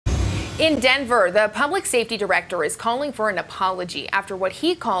In Denver, the public safety director is calling for an apology after what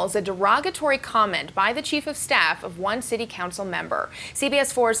he calls a derogatory comment by the chief of staff of one city council member.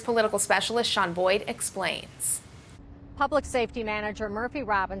 CBS 4's political specialist Sean Boyd explains. Public Safety Manager Murphy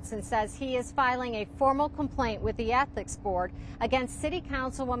Robinson says he is filing a formal complaint with the Ethics Board against City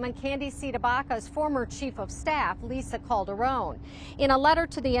Councilwoman Candi CdeBaca's former Chief of Staff, Lisa Calderon. In a letter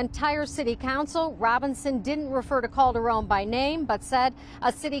to the entire City Council, Robinson didn't refer to Calderon by name, but said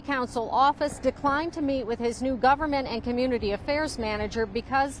a City Council office declined to meet with his new Government and Community Affairs Manager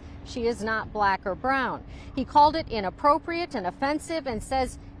because she is not black or brown. He called it inappropriate and offensive and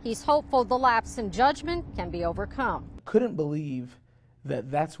says he's hopeful the lapse in judgment can be overcome. Couldn't believe that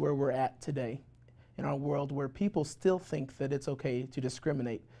that's where we're at today in our world, where people still think that it's okay to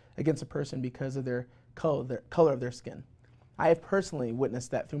discriminate against a person because of their color of their skin. I have personally witnessed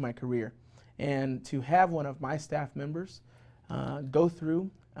that through my career, and to have one of my staff members go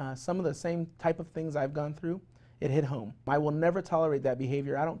through some of the same type of things I've gone through, it hit home. I will never tolerate that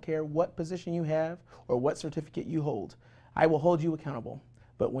behavior. I don't care what position you have or what certificate you hold. I will hold you accountable.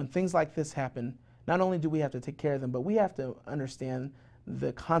 But when things like this happen, not only do we have to take care of them, but we have to understand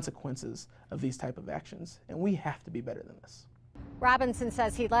the consequences of these type of actions, and we have to be better than this. Robinson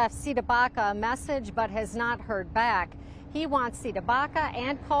says he left CdeBaca a message but has not heard back. He wants CdeBaca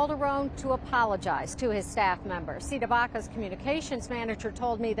and Calderon to apologize to his staff members. CdeBaca's communications manager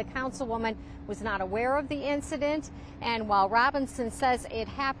told me the councilwoman was not aware of the incident, and while Robinson says it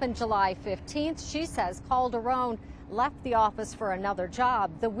happened July 15th, she says Calderon left the office for another job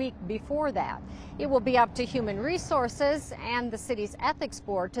the week before that. It will be up to Human Resources and the city's Ethics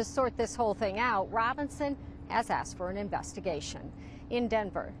Board to sort this whole thing out. Robinson has asked for an investigation. In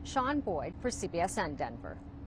Denver, Sean Boyd for CBSN Denver.